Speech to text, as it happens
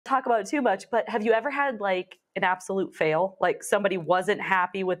talk about it too much, but have you ever had like an absolute fail? Like somebody wasn't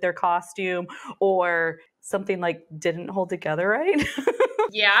happy with their costume or something like didn't hold together right?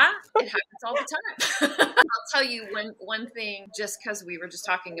 Yeah, it happens all the time. I'll tell you one thing, just because we were just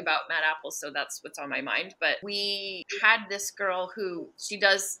talking about Mad Apple, so that's what's on my mind. But we had this girl who she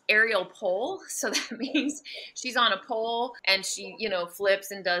does aerial pole, so that means she's on a pole and she,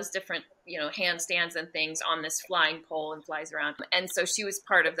 flips and does different, handstands and things on this flying pole and flies around. And so she was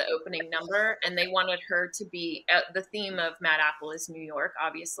part of the opening number, and they wanted her to be the theme of Mad Apple is New York,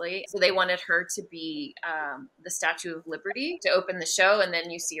 obviously. So they wanted her to be the Statue of Liberty to open the show, and then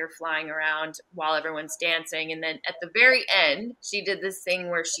you see her flying around while everyone's dancing. And then at the very end, she did this thing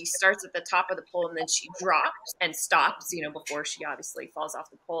where she starts at the top of the pole and then she drops and stops, before she obviously falls off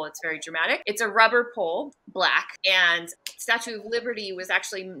the pole. It's very dramatic. It's a rubber pole, black, and Statue of Liberty was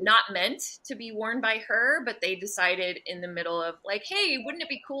actually not meant to be worn by her, but they decided in the middle of like, hey, wouldn't it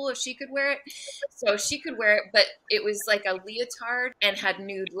be cool if she could wear it? So she could wear it, but it was like a leotard and had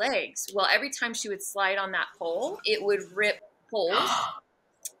nude legs. Well, every time she would slide on that pole, it would rip holes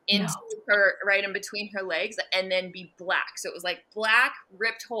into her, right in between her legs, and then be black. So it was like black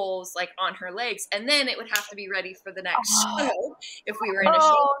ripped holes like on her legs, and then it would have to be ready for the next show if we were in a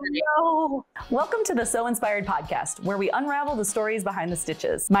show. No. Welcome to the So Inspired podcast, where we unravel the stories behind the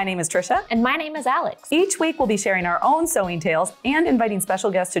stitches. My name is Tricia. And my name is Alex. Each week we'll be sharing our own sewing tales and inviting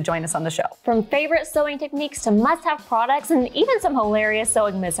special guests to join us on the show. From favorite sewing techniques to must-have products and even some hilarious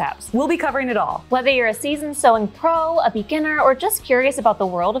sewing mishaps. We'll be covering it all. Whether you're a seasoned sewing pro, a beginner, or just curious about the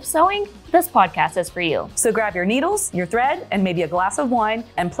world of sewing, this podcast is for you. So grab your needles, your thread, and maybe a glass of wine,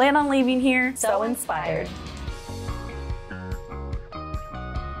 and plan on leaving here so inspired.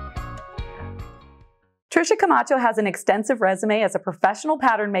 Tricia Camacho has an extensive resume as a professional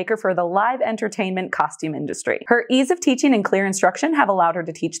pattern maker for the live entertainment costume industry. Her ease of teaching and clear instruction have allowed her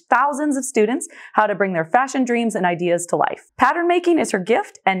to teach thousands of students how to bring their fashion dreams and ideas to life. Pattern making is her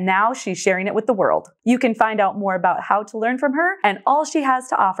gift, and now she's sharing it with the world. You can find out more about how to learn from her and all she has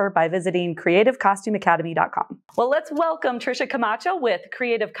to offer by visiting creativecostumeacademy.com. Well, let's welcome Tricia Camacho with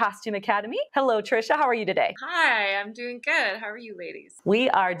Creative Costume Academy. Hello, Tricia. How are you today? Hi, I'm doing good. How are you ladies? We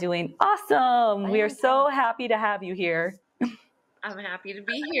are doing awesome. We are so happy to have you here. I'm happy to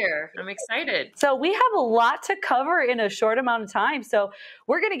be here. I'm excited. So we have a lot to cover in a short amount of time. So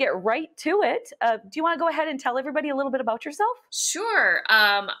we're going to get right to it. Do you want to go ahead and tell everybody a little bit about yourself? Sure.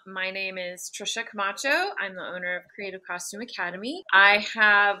 My name is Tricia Camacho. I'm the owner of Creative Costume Academy. I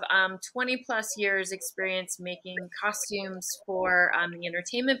have 20 plus years experience making costumes for the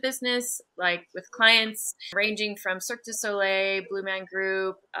entertainment business, like with clients ranging from Cirque du Soleil, Blue Man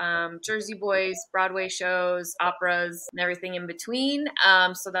Group, Jersey Boys, Broadway shows, operas, and everything in between.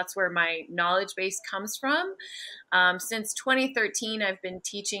 So that's where my knowledge base comes from. Since 2013, I've been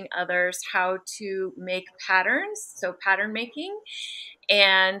teaching others how to make patterns, so pattern making,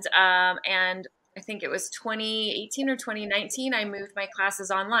 and I think it was 2018 or 2019, I moved my classes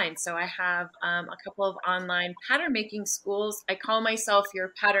online. So I have a couple of online pattern making schools. I call myself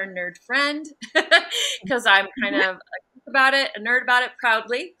your pattern nerd friend because I'm kind of a nerd about it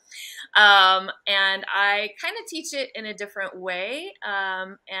proudly. And I kind of teach it in a different way.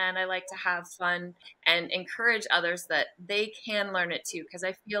 And I like to have fun and encourage others that they can learn it too. Because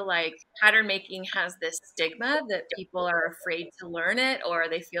I feel like pattern making has this stigma that people are afraid to learn it, or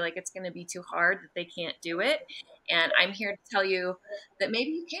they feel like it's going to be too hard, that they can't do it. And I'm here to tell you that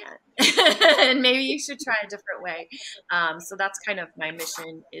maybe you can, and maybe you should try a different way. So that's kind of my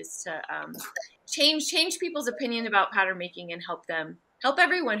mission, is to change people's opinion about pattern making and help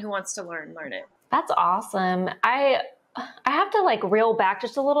everyone who wants to learn it. That's awesome. I have to like reel back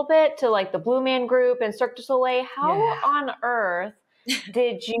just a little bit to like the Blue Man Group and Cirque du Soleil. How on earth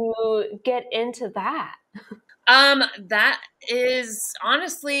did you get into that? That is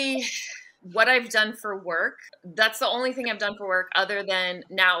honestly what I've done for work. That's the only thing I've done for work, other than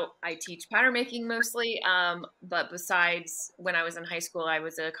now I teach pattern making mostly. But besides, when I was in high school, I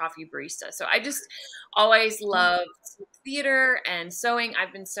was a coffee barista. So I just always loved theater and sewing.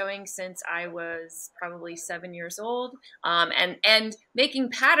 I've been sewing since I was probably 7 years old, and making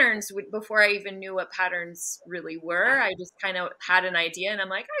patterns before I even knew what patterns really were. I just kind of had an idea, and I'm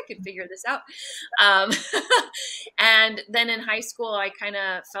like, I could figure this out. And then in high school, I kind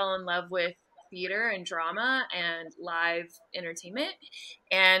of fell in love with theater and drama and live entertainment,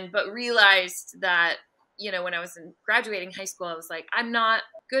 but realized that, when I was graduating high school, I was like, I'm not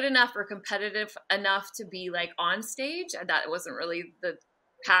good enough or competitive enough to be like on stage. That wasn't really the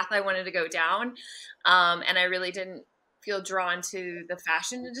path I wanted to go down. And I really didn't feel drawn to the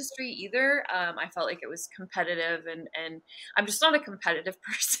fashion industry either. I felt like it was competitive, and I'm just not a competitive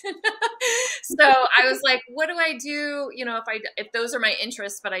person. So I was like, what do I do? You know, if those are my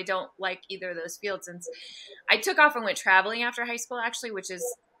interests, but I don't like either of those fields. And I took off and went traveling after high school, actually, which is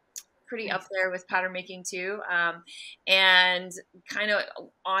pretty up there with pattern making too. And kind of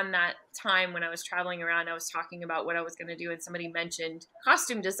on that time when I was traveling around, I was talking about what I was going to do, and somebody mentioned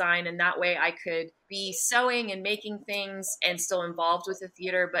costume design, and that way I could be sewing and making things and still involved with the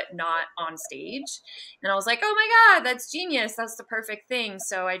theater, but not on stage. And I was like, oh my God, that's genius. That's the perfect thing.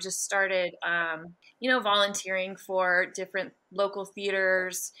 So I just started, volunteering for different local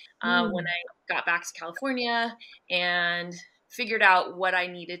theaters when I got back to California, and figured out what I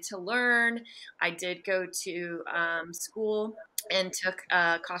needed to learn. I did go to school and took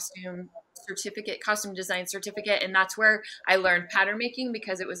a costume design certificate. And that's where I learned pattern making,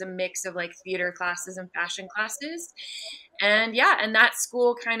 because it was a mix of like theater classes and fashion classes. And and that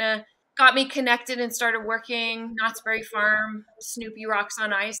school kind of got me connected and started working. Knott's Berry Farm, Snoopy Rocks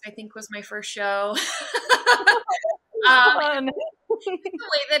on Ice, I think was my first show. The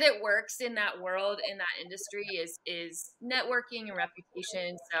way that it works in that world, in that industry, is networking and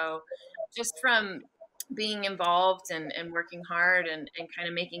reputation. So just from being involved and working hard and kind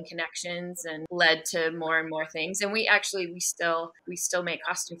of making connections, and led to more and more things. And we still make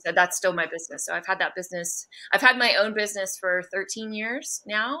costumes. That's still my business. So I've had my own business for 13 years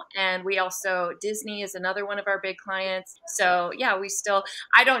now. And Disney is another one of our big clients. So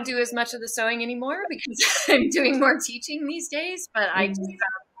I don't do as much of the sewing anymore because I'm doing more teaching these days, but I just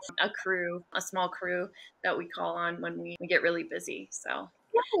have a small crew that we call on when we get really busy. So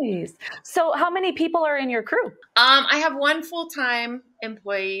nice. So how many people are in your crew? I have one full-time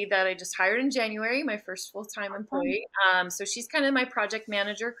employee that I just hired in January, my first full-time employee. So she's kind of my project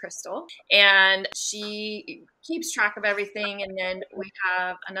manager, Crystal, and she keeps track of everything. And then we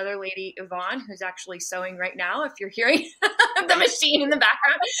have another lady, Yvonne, who's actually sewing right now. If you're hearing the machine in the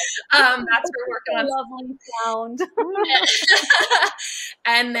background, that's her working on. Lovely sound.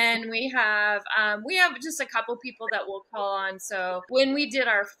 And then we have just a couple people that we'll call on. So when we did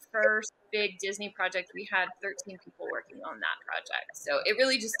our first big Disney project, we had 13 people working on that project. So it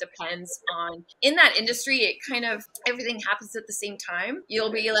really just depends on, in that industry, it kind of, everything happens at the same time.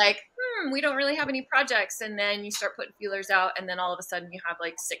 You'll be like, we don't really have any projects. And then you start putting feelers out, and then all of a sudden you have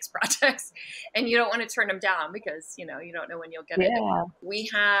like 6 projects, and you don't want to turn them down because, you don't know when you'll get it. We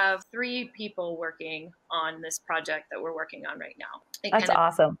have 3 people working on this project that we're working on right now. That's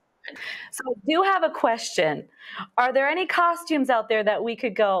awesome. So I do have a question. Are there any costumes out there that we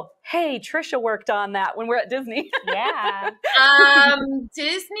could go, hey, Tricia worked on that when we're at Disney? Yeah.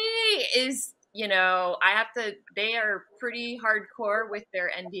 Disney is, they are pretty hardcore with their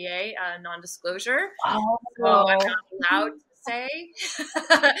NDA, non-disclosure. Oh. So I'm not allowed to say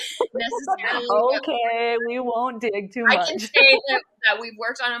necessarily. Okay, we won't dig too much. I can say that we've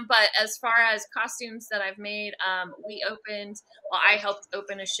worked on them, but as far as costumes that I've made, I helped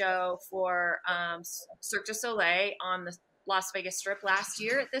open a show for Cirque du Soleil on the Las Vegas Strip last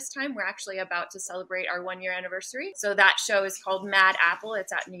year. At this time, we're actually about to celebrate our 1-year anniversary. So that show is called Mad Apple.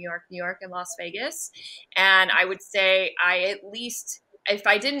 It's at New York, and Las Vegas. And I would say if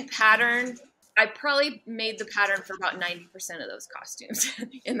I didn't pattern, I probably made the pattern for about 90% of those costumes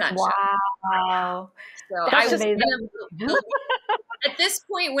in that show. Wow. So That's amazing. At this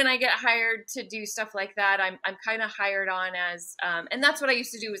point, when I get hired to do stuff like that, I'm kind of hired on as, and that's what I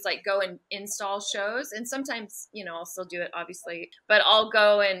used to do, was like go and install shows. And sometimes, I'll still do it, obviously, but I'll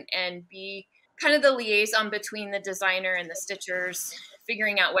go and be kind of the liaison between the designer and the stitchers,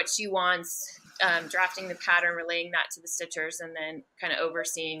 figuring out what she wants, drafting the pattern, relaying that to the stitchers, and then kind of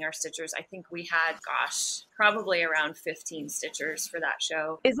overseeing our stitchers. I think we had, probably around 15 stitchers for that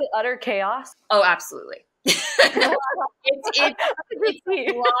show. Is it utter chaos? Oh, absolutely. It's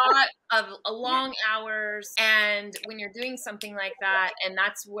a lot of long hours, and when you're doing something like that, and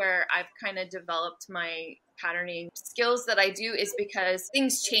that's where I've kind of developed my patterning skills that I do, is because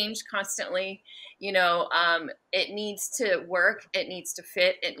things change constantly. It needs to work, it needs to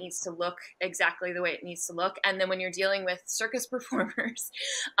fit, it needs to look exactly the way it needs to look. And then when you're dealing with circus performers,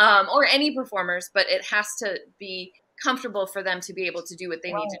 or any performers, but it has to be comfortable for them to be able to do what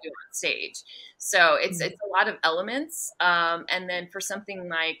they need to do on stage. So it's a lot of elements. And then for something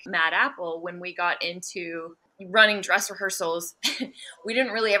like Mad Apple, when we got into running dress rehearsals, we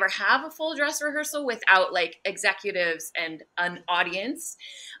didn't really ever have a full dress rehearsal without like executives and an audience.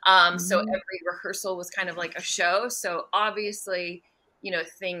 So every rehearsal was kind of like a show. So obviously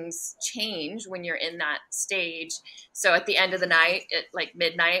things change when you're in that stage. So at the end of the night, at like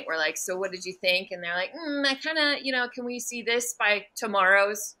midnight, we're like, so what did you think? And they're like, I kind of, can we see this by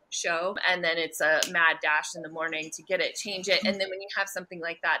tomorrow's show? And then it's a mad dash in the morning to get it, change it. And then when you have something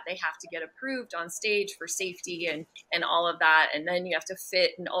like that, they have to get approved on stage for safety and all of that. And then you have to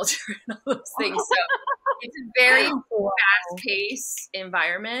fit and alter and all those things. So it's a very fast-paced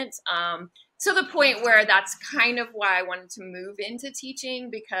environment. To the point where that's kind of why I wanted to move into teaching,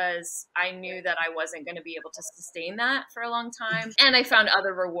 because I knew that I wasn't going to be able to sustain that for a long time. And I found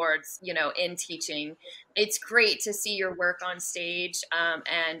other rewards, in teaching. It's great to see your work on stage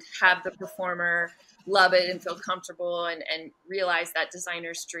and have the performer love it and feel comfortable and realize that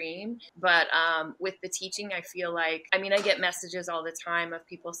designer's dream. But with the teaching, I feel like, I get messages all the time of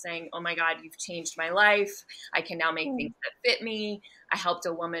people saying, oh my God, you've changed my life. I can now make things that fit me. I helped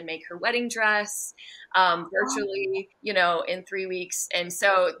a woman make her wedding dress virtually, in 3 weeks. And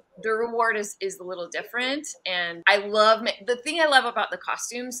so the reward is a little different. And the thing I love about the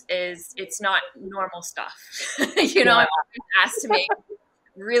costumes is it's not normal stuff. I'm often asked to make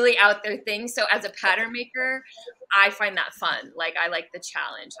really out there things. So as a pattern maker, I find that fun. Like, I like the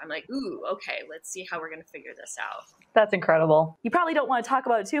challenge. I'm like, ooh, okay, let's see how we're going to figure this out. That's incredible. You probably don't want to talk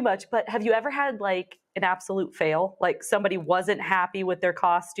about it too much, but have you ever had like an absolute fail? Like somebody wasn't happy with their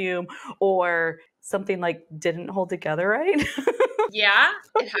costume or something like didn't hold together right? Yeah,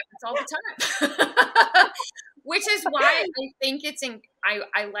 it happens all the time. Which is why I think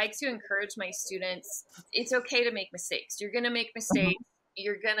I like to encourage my students. It's okay to make mistakes. You're going to make mistakes.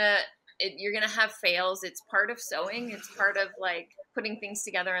 You're gonna have fails. It's part of sewing. It's part of like putting things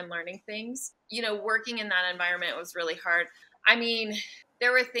together and learning things. Working in that environment was really hard.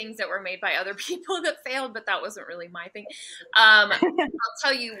 There were things that were made by other people that failed, but that wasn't really my thing. I'll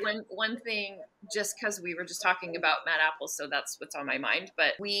tell you one thing, just because we were just talking about Mad Apples, so that's what's on my mind.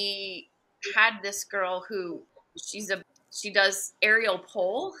 But we had this girl who she does aerial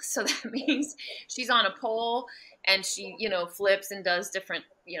pole, so that means she's on a pole and she, flips and does different,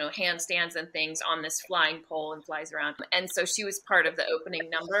 handstands and things on this flying pole and flies around. And so she was part of the opening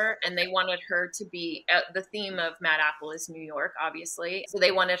number, and they wanted her to be, the theme of Mad Apple is New York, obviously. So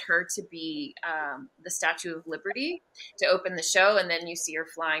they wanted her to be the Statue of Liberty to open the show. And then you see her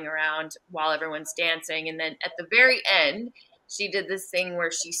flying around while everyone's dancing. And then at the very end, she did this thing where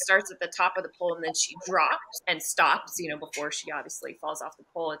she starts at the top of the pole and then she drops and stops, before she obviously falls off the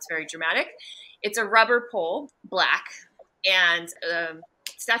pole. It's very dramatic. It's a rubber pole, black, and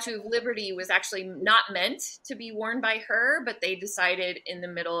Statue of Liberty was actually not meant to be worn by her, but they decided in the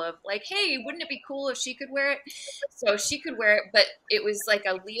middle of like, hey, wouldn't it be cool if she could wear it? So she could wear it, but it was like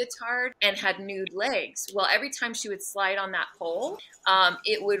a leotard and had nude legs. Well, every time she would slide on that pole,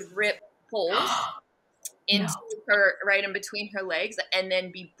 it would rip holes into her, right in between her legs, and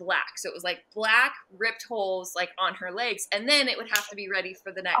then be black. So it was like black ripped holes like on her legs, and then it would have to be ready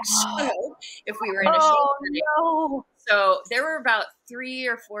for the next show if we were in a show. No. So there were about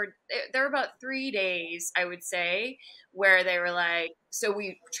 3 days, I would say, where they were like, so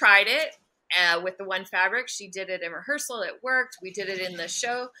we tried it with the one fabric. She did it in rehearsal. It worked. We did it in the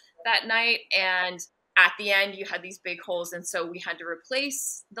show that night, and at the end, you had these big holes, and so we had to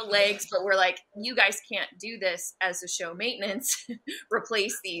replace the legs, but we're like, you guys can't do this as a show maintenance,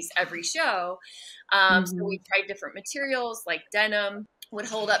 replace these every show. So we tried different materials, like denim would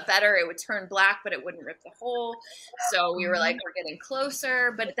hold up better. It would turn black, but it wouldn't rip the hole. So we were like, we're getting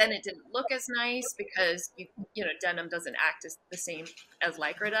closer, but then it didn't look as nice because, denim doesn't act as the same as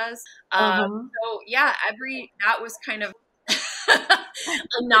Lycra does. So yeah, that was kind of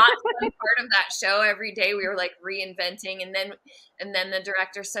a not fun part of that show. Every day we were like reinventing, and then the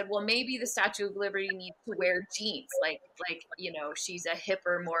director said, well, maybe the Statue of Liberty needs to wear jeans, like she's a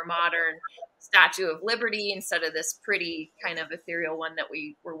hipper, more modern Statue of Liberty instead of this pretty kind of ethereal one that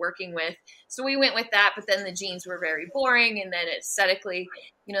we were working with. So we went with that, but then the jeans were very boring, and then aesthetically,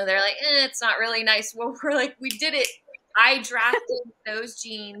 they're like, it's not really nice. Well, we're like, we did it. I drafted those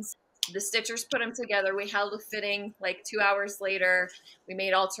jeans. The stitchers put them together. We held a fitting like 2 hours later. We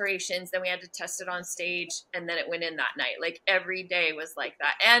made alterations. Then we had to test it on stage, and then it went in that night. Like every day was like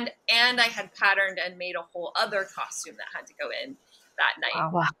that. And I had patterned and made a whole other costume that had to go in that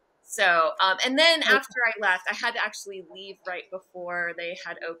night. Wow. So, and then after I left, I had to actually leave right before they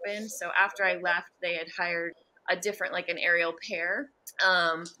had opened. So after I left, they had hired a different, like an aerial pair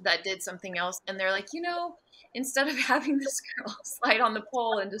that did something else. And they're like, instead of having this girl slide on the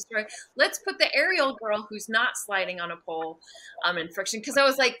pole and destroy, let's put the aerial girl who's not sliding on a pole in friction. Because I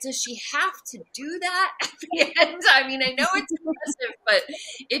was like, does she have to do that at the end? I know it's impressive, but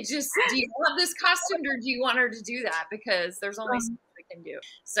it just, do you want this costume or do you want her to do that? Because there's only so much we can do.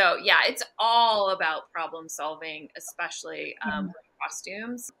 So yeah, it's all about problem solving, especially with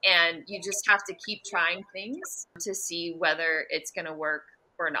costumes. And you just have to keep trying things to see whether it's going to work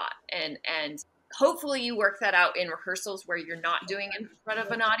or not. And hopefully you work that out in rehearsals where you're not doing it in front of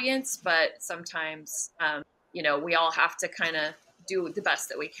an audience, but sometimes, we all have to kind of do the best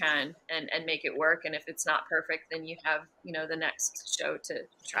that we can and make it work. And if it's not perfect, then you have, the next show to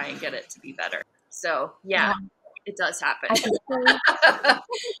try and get it to be better. So yeah. It does happen.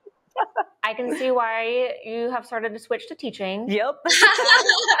 I can see why you have started to switch to teaching. Yep.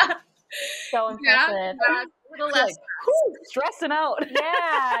 So impressive. Yeah, a little less stressing out.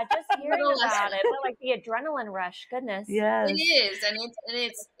 Yeah, just hearing about it, but like the adrenaline rush. Goodness. Yes. It is, and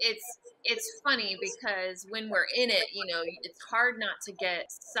it's funny because when we're in it, it's hard not to get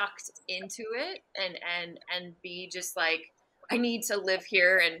sucked into it and be just like, I need to live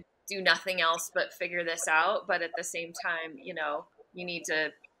here and do nothing else but figure this out. But at the same time, you need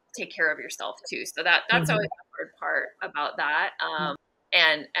to take care of yourself too. So that's always the hard part about that.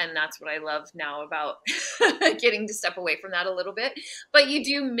 And that's what I love now about getting to step away from that a little bit. But you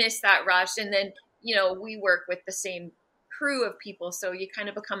do miss that rush. And then, we work with the same crew of people. So you kind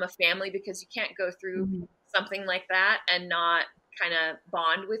of become a family because you can't go through something like that and not kind of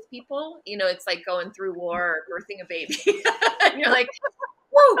bond with people. It's like going through war or birthing a baby. And you're like,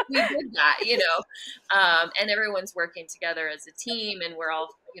 woo, we did that, and everyone's working together as a team and we're all,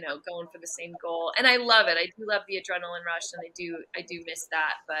 going for the same goal. And I love it. I do love the adrenaline rush and I do miss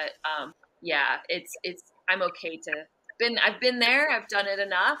that. But, yeah, I'm okay I've been there. I've done it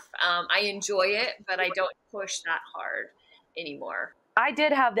enough. I enjoy it, but I don't push that hard anymore. I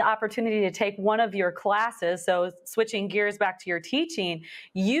did have the opportunity to take one of your classes. So switching gears back to your teaching,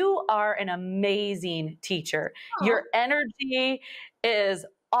 you are an amazing teacher. Oh. Your energy is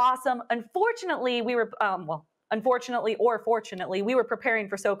awesome. Unfortunately, we were, unfortunately or fortunately, we were preparing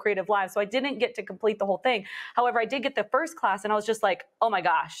for So Creative Live. So I didn't get to complete the whole thing. However, I did get the first class and I was just like, oh my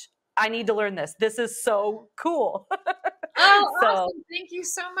gosh, I need to learn this. This is so cool. Oh, awesome. Thank you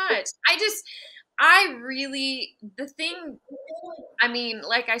so much.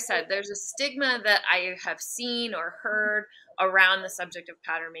 Like I said, there's a stigma that I have seen or heard around the subject of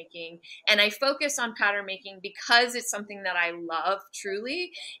pattern making. And I focus on pattern making because it's something that I love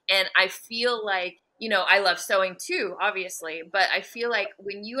truly. And I feel like, I love sewing too, obviously, but I feel like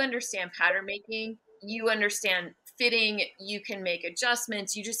when you understand pattern making, you understand fitting, you can make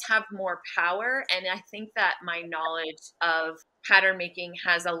adjustments, you just have more power. And I think that my knowledge of pattern making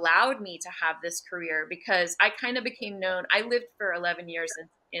has allowed me to have this career because I kind of became known. I lived for 11 years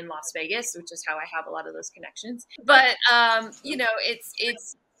in Las Vegas, which is how I have a lot of those connections. But,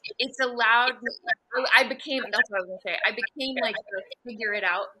 it's allowed me, that's what I was going to say. I became like the figure it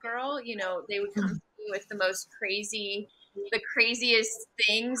out girl. They would come to me with the craziest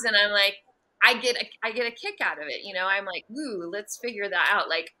things. And I'm like, I get a kick out of it. I'm like, ooh, let's figure that out.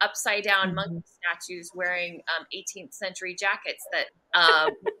 Like upside down monkey statues wearing 18th century jackets that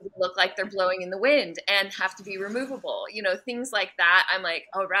look like they're blowing in the wind and have to be removable. Things like that. I'm like,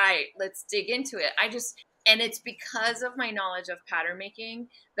 all right, let's dig into it. And it's because of my knowledge of pattern making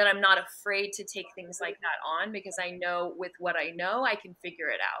that I'm not afraid to take things like that on because I know with what I know, I can figure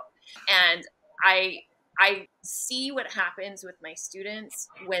it out. And I see what happens with my students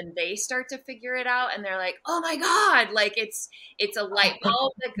when they start to figure it out and they're like, oh my God, like it's a light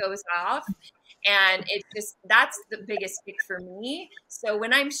bulb that goes off. And that's the biggest kick for me. So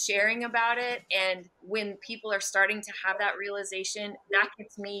when I'm sharing about it and when people are starting to have that realization, that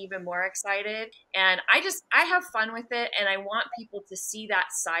gets me even more excited. And I have fun with it. And I want people to see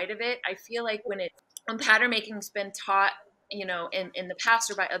that side of it. I feel like when pattern making's been taught, in the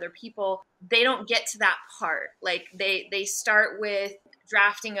past or by other people, they don't get to that part. Like they start with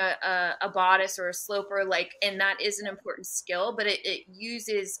drafting a bodice or a sloper, and that is an important skill, but it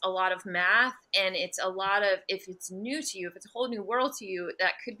uses a lot of math, and it's a lot of, if it's new to you, if it's a whole new world to you,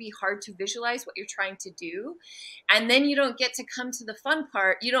 that could be hard to visualize what you're trying to do. And then you don't get to come to the fun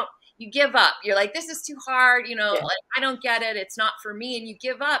part. You give up. You're like, this is too hard. Like, I don't get it. It's not for me. And you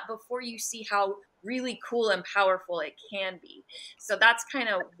give up before you see how really cool and powerful it can be. So that's kind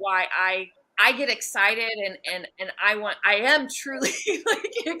of why I get excited and I am truly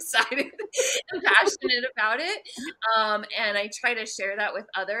like excited and passionate about it. And I try to share that with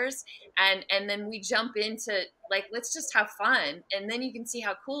others. And then we jump into like, let's just have fun. And then you can see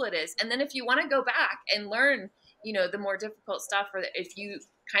how cool it is. And then if you want to go back and learn, the more difficult stuff, or if you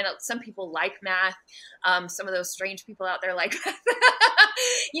some people like math, some of those strange people out there like math,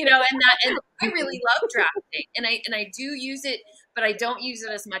 and I really love drafting and I do use it, but I don't use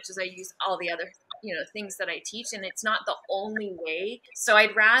it as much as I use all the other things that I teach, and it's not the only way. So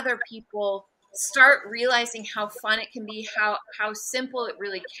I'd rather people start realizing how fun it can be, how simple it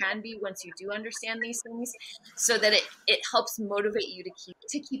really can be once you do understand these things, so that it helps motivate you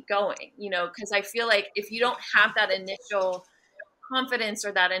to keep going, because I feel like if you don't have that initial confidence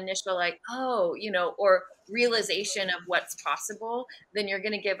or that initial or realization of what's possible, then you're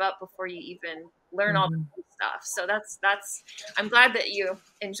going to give up before you even learn all the stuff. So that's I'm glad that you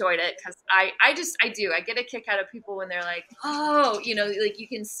enjoyed it, because I get a kick out of people when they're like, oh, like you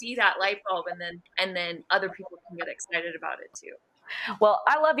can see that light bulb, and then other people can get excited about it too. Well,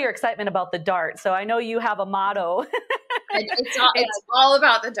 I love your excitement about the dart. So I know you have a motto. It's all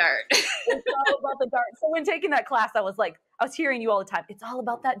about the dart. It's all about the dart. So when taking that class, I was hearing you all the time. It's all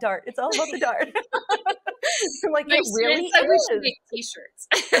about that dart. It's all about the dart. Like, it really is. We should make t-shirts.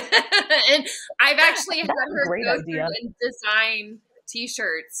 And I've actually had her go through and design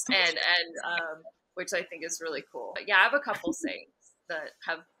t-shirts, and which I think is really cool. But yeah, I have a couple sayings that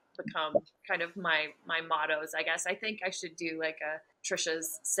have become kind of my mottos, I guess. I think I should do like a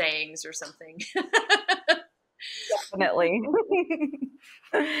Tricia's sayings or something. Definitely.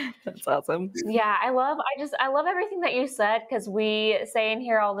 That's awesome. Yeah, I love everything that you said, because we say in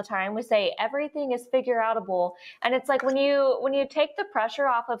here all the time, we say everything is figure outable. And it's like when you take the pressure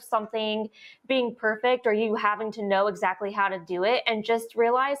off of something being perfect, or you having to know exactly how to do it, and just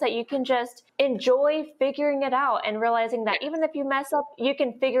realize that you can just enjoy figuring it out, and realizing that even if you mess up, you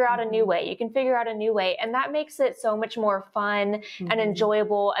can figure out a new way. You can figure out a new way. And that makes it so much more fun and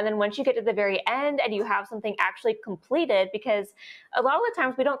enjoyable. And then once you get to the very end and you have something actually completed, because a lot of the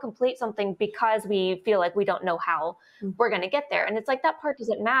times we don't complete something because we feel like we don't know how we're going to get there. And it's like, that part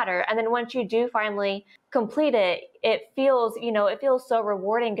doesn't matter. And then once you do finally complete it, it feels so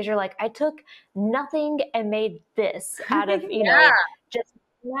rewarding, because you're like, I took nothing and made this out of, just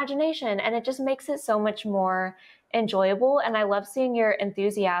imagination. And it just makes it so much more enjoyable. And I love seeing your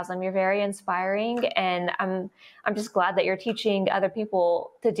enthusiasm. You're very inspiring. And I'm just glad that you're teaching other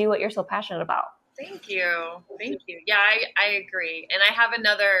people to do what you're so passionate about. Thank you. Yeah, I agree. And I have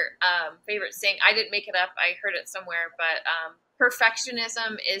another favorite saying. I didn't make it up. I heard it somewhere, but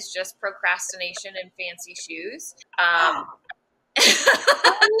perfectionism is just procrastination in fancy shoes.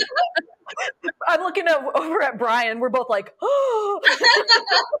 I'm looking over at Brian. We're both like, oh.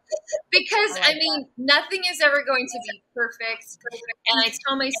 Because I mean, nothing is ever going to be perfect. And I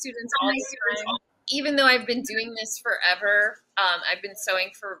tell my students all the time, even though I've been doing this forever, I've been sewing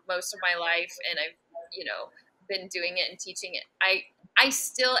for most of my life, and I've, been doing it and teaching it. I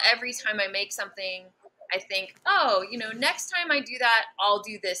still, every time I make something, I think, oh, next time I do that, I'll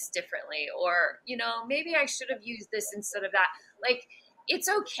do this differently. Or, maybe I should have used this instead of that. Like, it's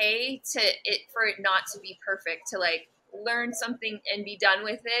okay for it not to be perfect, to like learn something and be done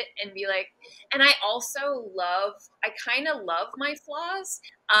with it and be like, and I also kind of love my flaws.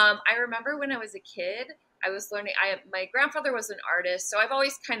 I remember when I was a kid, I was learning, my grandfather was an artist, so I've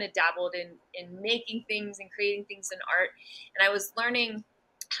always kind of dabbled in making things and creating things in art. And I was learning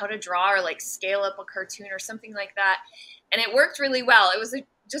how to draw or like scale up a cartoon or something like that. And it worked really well. It was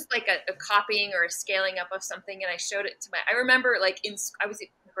just like a copying or a scaling up of something. And I showed it to I remember like I was in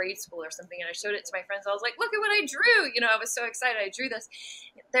grade school or something, and I showed it to my friends. I was like, look at what I drew. I was so excited. I drew this.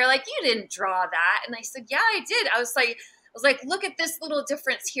 They're like, you didn't draw that. And I said, yeah, I did. I was like, look at this little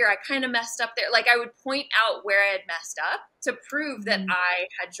difference here. I kind of messed up there. Like, I would point out where I had messed up to prove that I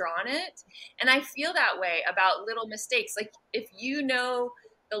had drawn it. And I feel that way about little mistakes. Like, if you know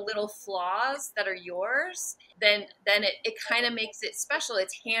the little flaws that are yours, then it kind of makes it special.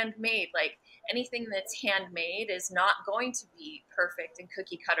 It's handmade. Like, anything that's handmade is not going to be perfect and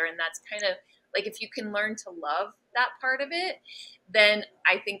cookie cutter. And that's kind of like, if you can learn to love that part of it, then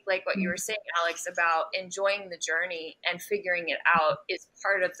I think like what you were saying, Alex, about enjoying the journey and figuring it out is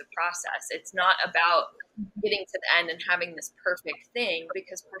part of the process. It's not about getting to the end and having this perfect thing,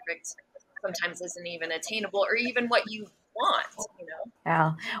 because perfect sometimes isn't even attainable or even what you want,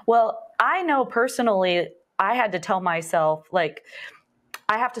 Yeah. Well, I know personally, I had to tell myself, like,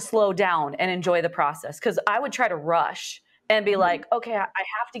 I have to slow down and enjoy the process, because I would try to rush and be like, okay, I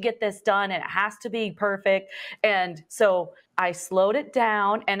have to get this done and it has to be perfect. And so I slowed it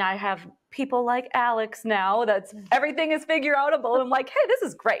down, and I have people like Alex now that's everything is figure outable. I'm like, hey, this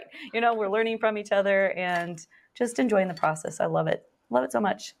is great. We're learning from each other and just enjoying the process. I love it. Love it so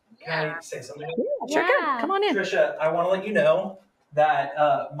much. Can I say something? Yeah, sure can. Come on in. Tricia, I want to let you know that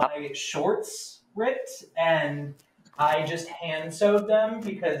my shorts ripped, and I just hand sewed them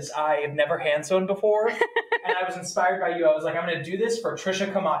because I have never hand sewn before. And I was inspired by you. I was like, I'm going to do this for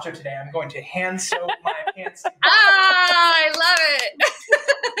Tricia Camacho today. I'm going to hand sew my pants. I love it.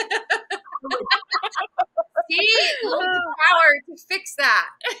 See, you have the power to fix that.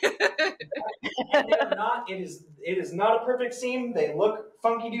 And they are not. It is not a perfect seam. They look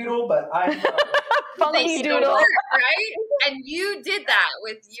funky doodle, but I Funky They still doodle. work, right? And you did that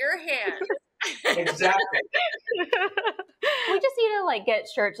with your hands. exactly. We just need to like get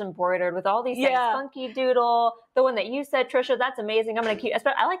shirts embroidered with all these things. Yeah. Funky doodle, the one that you said, Tricia, that's amazing. I'm gonna keep.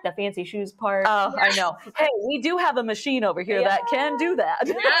 I like the fancy shoes part. Oh, I know. Hey, we do have a machine over here that can do that.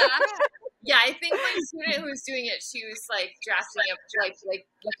 Yeah, I think my student who was doing it, she was like drafting up like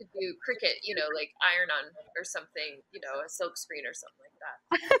you could do cricket, like iron on or something, a silk screen or something like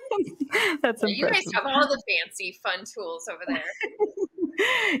that. That's You guys impressive. have all the fancy fun tools over there.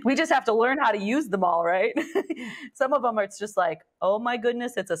 We just have to learn how to use them all, right? Some of them are, it's just like, oh my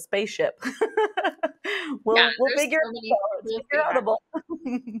goodness, it's a spaceship. we'll figure it out.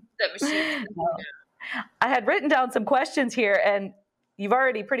 That machine. I had written down some questions here, and you've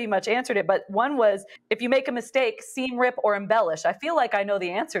already pretty much answered it, but one was, if you make a mistake, seam, rip, or embellish. I feel like I know the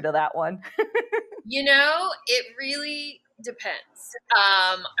answer to that one. It really depends.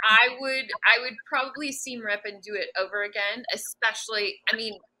 I would probably seam rip and do it over again, especially,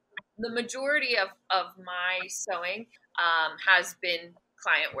 the majority of my sewing has been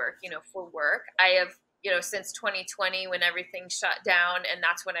client work, for work. I have, since 2020 when everything shut down, and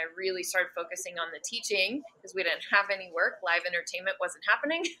that's when I really started focusing on the teaching because we didn't have any work. Live entertainment wasn't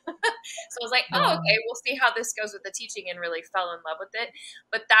happening. So I was like, okay, we'll see how this goes with the teaching, and really fell in love with it.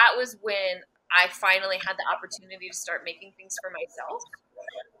 But that was when I finally had the opportunity to start making things for myself.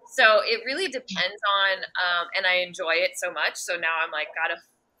 So it really depends on, and I enjoy it so much. So now I'm like, gotta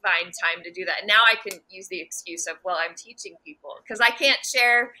find time to do that. And now I can use the excuse of, well, I'm teaching people because I can't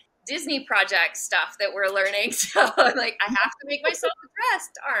share Disney project stuff that we're learning. So I'm like, I have to make myself a dress,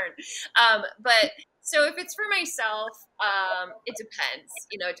 darn. But so if it's for myself, it depends.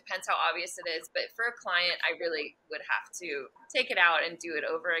 It depends how obvious it is. But for a client, I really would have to take it out and do it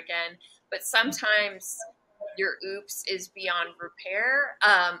over again. But sometimes your oops is beyond repair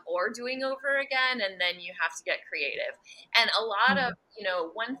or doing over again, and then you have to get creative. And a lot of,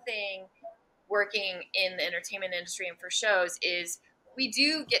 one thing working in the entertainment industry and for shows is we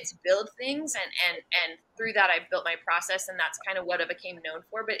do get to build things, and through that I've built my process, and that's kind of what I became known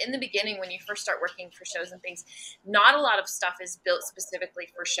for. But in the beginning, when you first start working for shows and things, not a lot of stuff is built specifically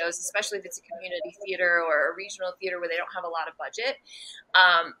for shows, especially if it's a community theater or a regional theater where they don't have a lot of budget.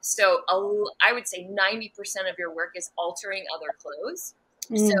 So I would say 90% of your work is altering other clothes.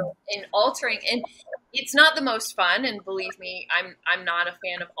 So in altering, and it's not the most fun, and believe me, I'm not a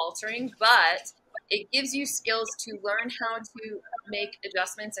fan of altering, but it gives you skills to learn how to make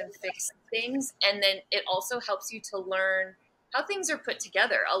adjustments and fix things. And then it also helps you to learn how things are put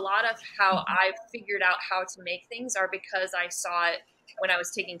together. A lot of how I've figured out how to make things are because I saw it when I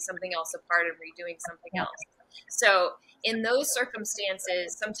was taking something else apart and redoing something else. So in those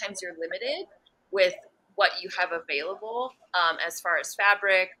circumstances, sometimes you're limited with what you have available as far as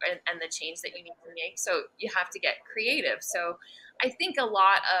fabric and the change that you need to make. So you have to get creative. So I think a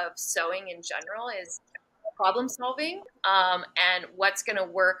lot of sewing in general is problem solving and what's going to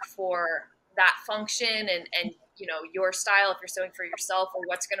work for that function and your style if you're sewing for yourself, or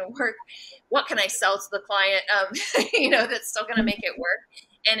what's going to work. What can I sell to the client, that's still going to make it work.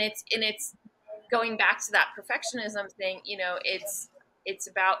 And it's going back to that perfectionism thing. It's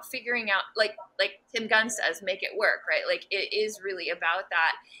about figuring out, like Tim Gunn says, make it work, right? Like it is really about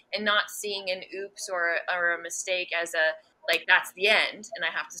that, and not seeing an oops or a mistake as that's the end and I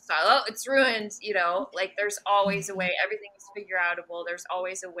have to style. Oh, it's ruined. Like there's always a way. Everything is figure outable. There's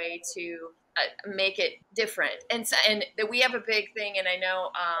always a way to make it different. And that we have a big thing. And I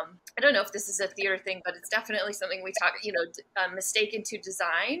know, I don't know if this is a theater thing, but it's definitely something we talk, mistake into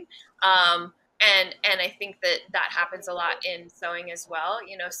design. And I think that happens a lot in sewing as well.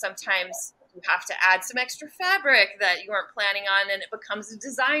 Sometimes you have to add some extra fabric that you weren't planning on, and it becomes a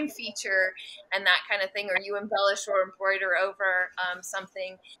design feature and that kind of thing, or you embellish or embroider over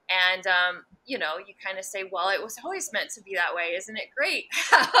something. And, you kind of say, well, it was always meant to be that way. Isn't it great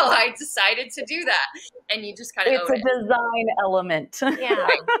how I decided to do that? And you just kind of own it. It's a design element. Yeah.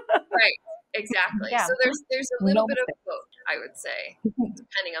 Right. Exactly. Yeah. So there's a little bit of both, I would say,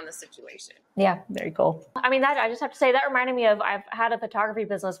 depending on the situation. Yeah. Very cool. I just have to say that reminded me of, I've had a photography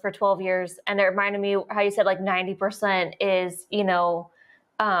business for 12 years, and it reminded me how you said 90% is,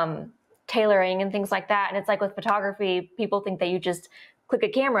 tailoring and things like that. And it's like with photography, people think that you just click a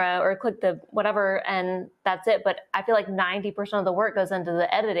camera or click the whatever and that's it. But I feel like 90% of the work goes into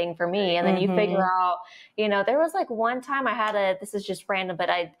the editing for me. And then you figure out, there was one time I had this is just random, but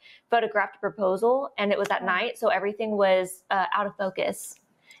I photographed a proposal and it was at night. So everything was out of focus.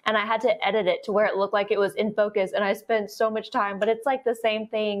 and I had to edit it to where it looked like it was in focus, and I spent so much time. But it's like the same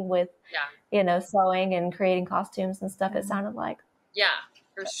thing with, you know, sewing and creating costumes and stuff. It sounded like. Yeah,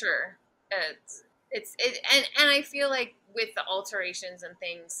 for sure. And I feel like with the alterations and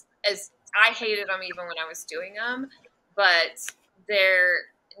things, as I hated them even when I was doing them, but they're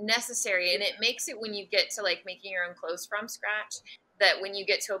necessary, and it makes it when you get to like making your own clothes from scratch, that when you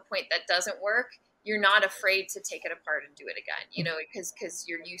get to a point that doesn't work, you're not afraid to take it apart and do it again, you know, because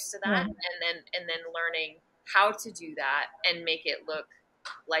you're used to that, and then learning how to do that and make it look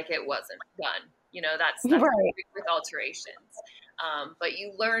like it wasn't done. You know, that's Right. with alterations. But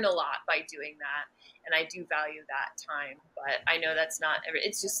you learn a lot by doing that, and I do value that time. But I know that's not.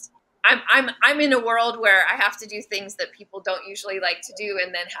 It's just I'm in a world where I have to do things that people don't usually like to do,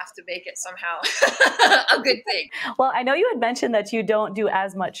 and then have to make it somehow a good thing. Well, I know you had mentioned that you don't do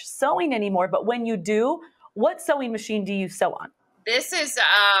as much sewing anymore, but when you do, what sewing machine do you sew on? This is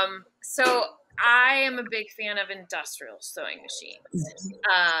so I am a big fan of industrial sewing machines,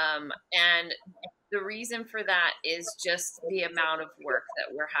 and the reason for that is just the amount of work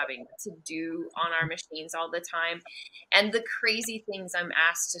that we're having to do on our machines all the time. And the crazy things I'm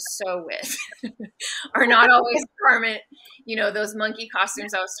asked to sew with are not always garment. You know, those monkey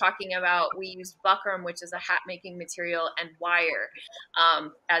costumes I was talking about, we used buckram, which is a hat making material, and wire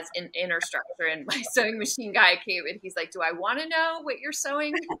as an inner structure. And my sewing machine guy came and he's like, do I want to know what you're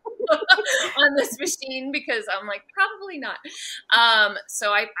sewing on this machine? Because I'm like, probably not.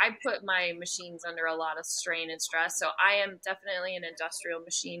 So I put my machines under a lot of strain and stress. So I am definitely an industrial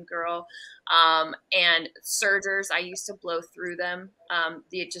machine girl. And sergers, I used to blow through them.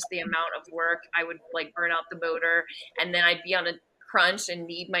 The amount of work, I would like burn out the motor, and then I'd be on a crunch and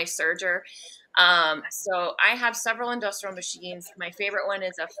need my serger. So I have several industrial machines. My favorite one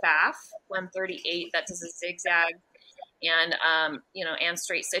is a FAF 138 that does a zigzag and and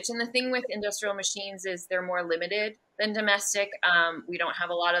straight stitch. And the thing with industrial machines is they're more limited than domestic. We don't have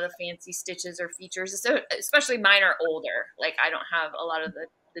a lot of the fancy stitches or features, so especially mine are older. Like I don't have a lot of the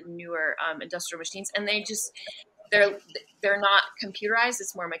newer industrial machines, and they're not computerized.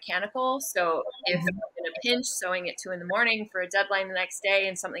 It's more mechanical. So if I'm in a pinch sewing at 2 a.m. for a deadline the next day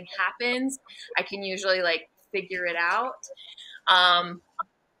and something happens, I can usually like figure it out.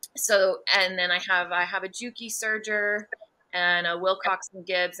 So, and then I have a Juki serger and a Wilcox and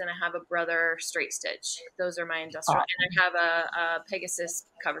Gibbs, and I have a Brother straight stitch. Those are my industrial, and I have a Pegasus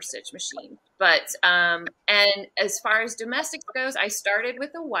cover stitch machine. But, and as far as domestic goes, I started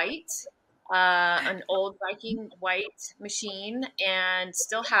with a white, an old Viking white machine, and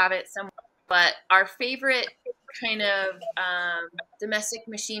still have it somewhere. But our favorite kind of domestic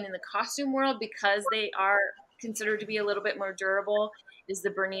machine in the costume world, because they are considered to be a little bit more durable, is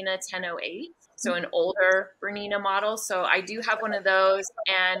the Bernina 1008. So an older Bernina model. So I do have one of those.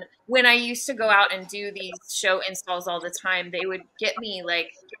 And when I used to go out and do these show installs all the time, they would get me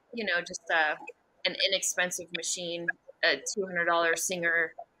like, just an inexpensive machine, a $200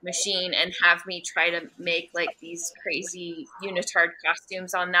 Singer machine, and have me try to make like these crazy unitard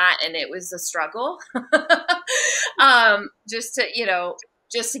costumes on that. And it was a struggle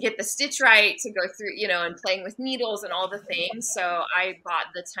just to get the stitch right, to go through, and playing with needles and all the things. So I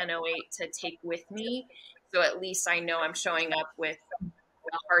bought the 1008 to take with me. So at least I know I'm showing up with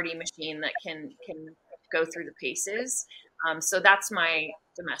a hardy machine that can go through the paces. So that's my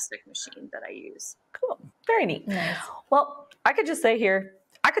domestic machine that I use. Cool. Very neat. Nice. Well, I could just say here,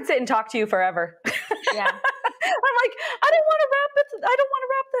 I could sit and talk to you forever. Yeah. I'm like, I don't want to wrap this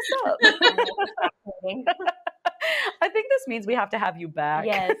up. I think this means we have to have you back.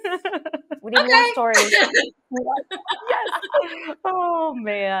 Yes. We need more stories. Yes. Oh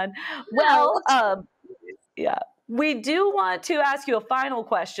man. Well, yeah. We do want to ask you a final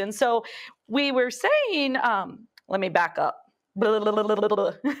question. So we were saying, let me back up. No,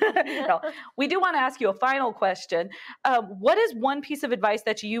 we do want to ask you a final question. What is one piece of advice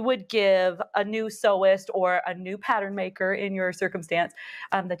that you would give a new sewist or a new pattern maker in your circumstance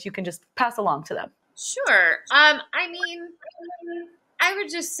that you can just pass along to them? Sure. I mean, I would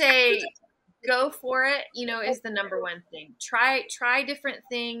just say go for it, is the number one thing. Try different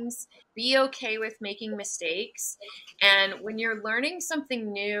things. Be okay with making mistakes. And when you're learning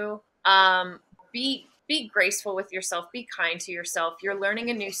something new, be graceful with yourself. Be kind to yourself. You're learning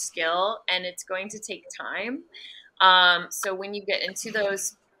a new skill, and it's going to take time. So when you get into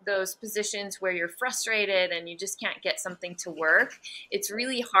those those positions where you're frustrated and you just can't get something to work, it's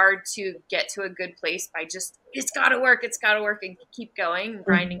really hard to get to a good place by just, it's got to work, and keep going and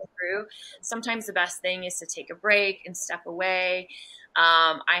grinding through. Sometimes the best thing is to take a break and step away.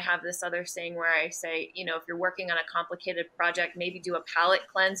 I have this other saying where I say, you know, if you're working on a complicated project, maybe do a palette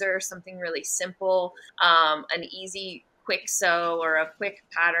cleanser, something really simple, an easy quick sew or a quick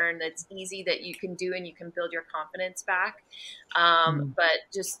pattern that's easy that you can do and you can build your confidence back. But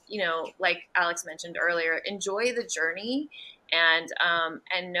just, you know, like Alex mentioned earlier, enjoy the journey and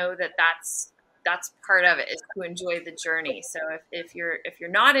know that that's part of it, is to enjoy the journey. So if you're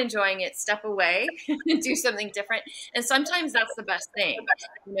not enjoying it, step away and do something different. And sometimes that's the best thing.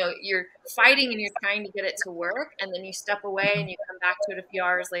 You know, you're fighting and you're trying to get it to work, and then you step away and you come back to it a few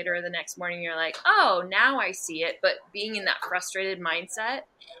hours later or the next morning, you're like, oh, now I see it. But being in that frustrated mindset,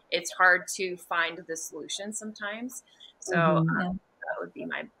 it's hard to find the solution sometimes. So that would be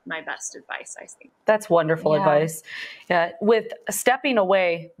my best advice, I think. That's wonderful advice. Yeah. With stepping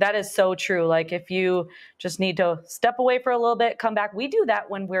away, that is so true. Like if you just need to step away for a little bit, come back. We do that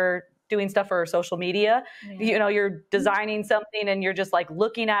when we're doing stuff for social media. You know, you're designing something and you're just like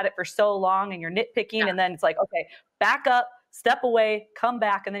looking at it for so long and you're nitpicking. And then it's like, okay, back up, step away, come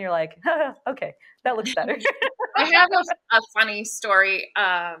back. And then you're like, okay, that looks better. I have a funny story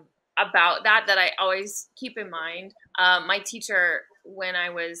about that I always keep in mind. My teacher, when I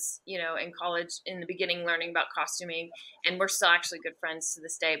was, you know, in college in the beginning, learning about costuming, and we're still actually good friends to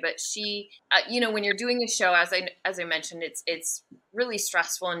this day, but she, you know, when you're doing a show, as I mentioned, it's really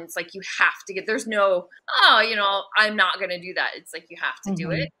stressful, and it's like, you have to get, there's no, oh, you know, I'm not going to do that. It's like, you have to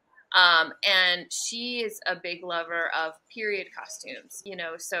do it. And she is a big lover of period costumes, you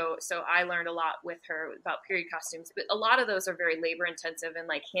know, so I learned a lot with her about period costumes, but a lot of those are very labor intensive and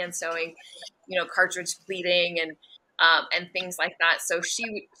like hand sewing, you know, cartridge pleating and things like that. So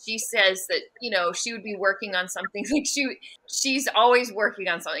she says that, you know, she would be working on something, like she's always working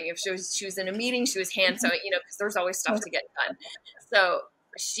on something. If she was in a meeting, she was hand sewing, you know, because there's always stuff to get done. So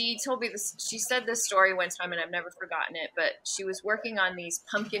she told me this, she said this story one time and I've never forgotten it, but she was working on these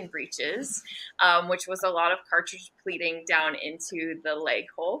pumpkin breeches, which was a lot of cartridge pleating down into the leg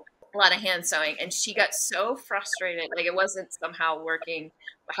hole, a lot of hand sewing. And she got so frustrated, like it wasn't somehow working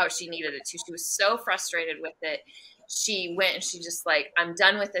how she needed it to. She was so frustrated with it. She went and she just like, I'm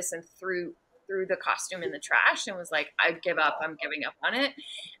done with this, and threw the costume in the trash and was like, I give up, I'm giving up on it.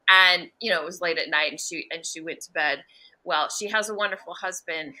 And, you know, it was late at night and she went to bed. Well, she has a wonderful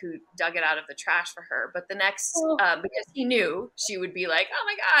husband who dug it out of the trash for her. But the next, because he knew she would be like, oh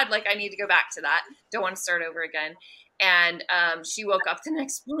my God, like I need to go back to that. Don't want to start over again. And she woke up the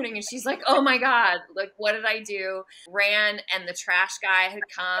next morning and she's like, oh my God, like, what did I do? Ran, and the trash guy had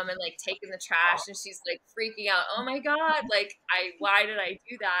come and like taken the trash, and she's like freaking out. Oh my God, like why did I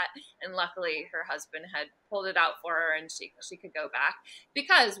do that? And luckily her husband had pulled it out for her and she could go back,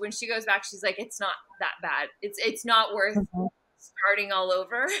 because when she goes back, she's like, it's not that bad. It's not worth starting all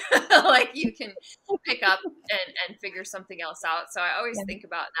over. Like you can pick up and figure something else out. So I always think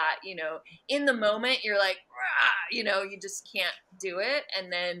about that, you know, in the moment you're like, you know, you just can't do it.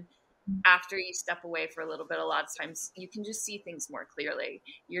 And then after you step away for a little bit, a lot of times you can just see things more clearly.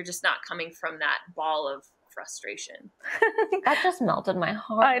 You're just not coming from that ball of frustration. That just melted my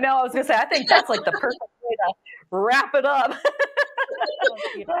heart. I know. I was going to say, I think that's like the perfect way to wrap it up.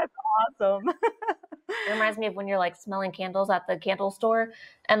 That's awesome. It reminds me of when you're like smelling candles at the candle store,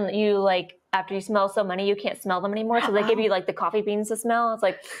 and you like, after you smell so many, you can't smell them anymore. So they give you like the coffee beans to smell. It's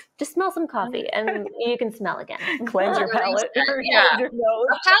like, just smell some coffee and you can smell again. Cleanse your palate. Yeah. Cleanse your nose.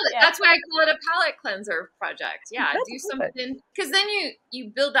 A palate. Yeah. That's why I call it a palate cleanser project. Yeah. Do something, because then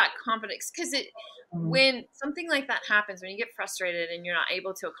you build that confidence, because when something like that happens, when you get frustrated and you're not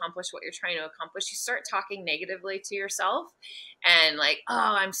able to accomplish what you're trying to accomplish, you start talking negatively to yourself and like,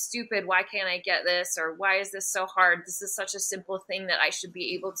 oh, I'm stupid. Why can't I get this? Or why is this so hard? This is such a simple thing that I should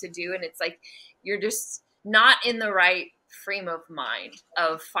be able to do. And it's like, you're just not in the right frame of mind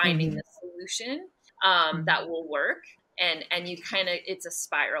of finding the solution that will work. And you kind of, it's a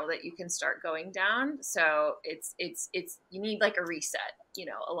spiral that you can start going down. So it's you need like a reset, you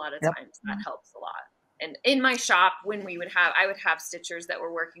know, a lot of times that helps a lot. And in my shop, when I would have stitchers that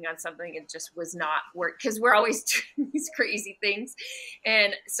were working on something, it just was not work, because we're always doing these crazy things.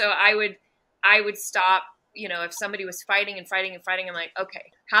 And so I would stop, you know, if somebody was fighting, I'm like,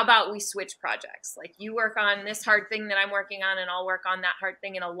 okay, how about we switch projects? Like you work on this hard thing that I'm working on and I'll work on that hard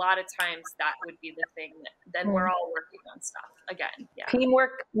thing. And a lot of times that would be the thing that then we're all working on stuff again. Yeah.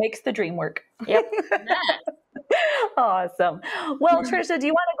 Teamwork makes the dream work. Yep. Awesome. Well, Tricia, do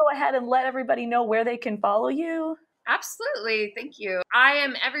you want to go ahead and let everybody know where they can follow you? Absolutely. Thank you. I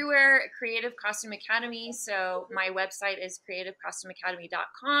am everywhere at Creative Costume Academy. So my website is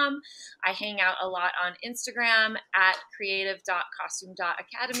creativecostumeacademy.com. I hang out a lot on Instagram at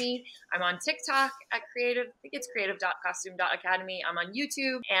creative.costume.academy. I'm on TikTok at I think it's creative.costume.academy. I'm on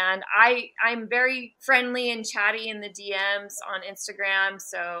YouTube, and I'm very friendly and chatty in the DMs on Instagram.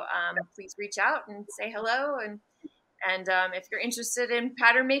 So please reach out and say hello. And if you're interested in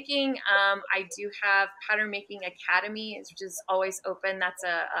pattern making, I do have Pattern Making Academy, which is always open. That's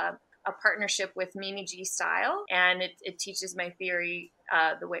a partnership with Mimi G Style, and it teaches my theory,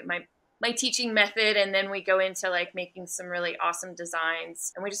 the way my teaching method, and then we go into like making some really awesome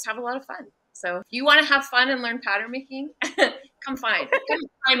designs, and we just have a lot of fun. So if you want to have fun and learn pattern making, come find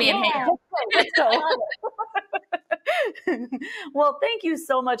me and hang out. Let's go. Well, thank you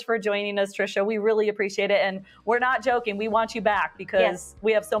so much for joining us, Tricia. We really appreciate it. And we're not joking. We want you back because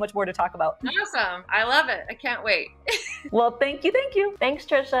we have so much more to talk about. Awesome. I love it. I can't wait. Well, thank you. Thank you. Thanks,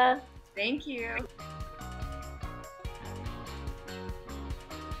 Tricia. Thank you.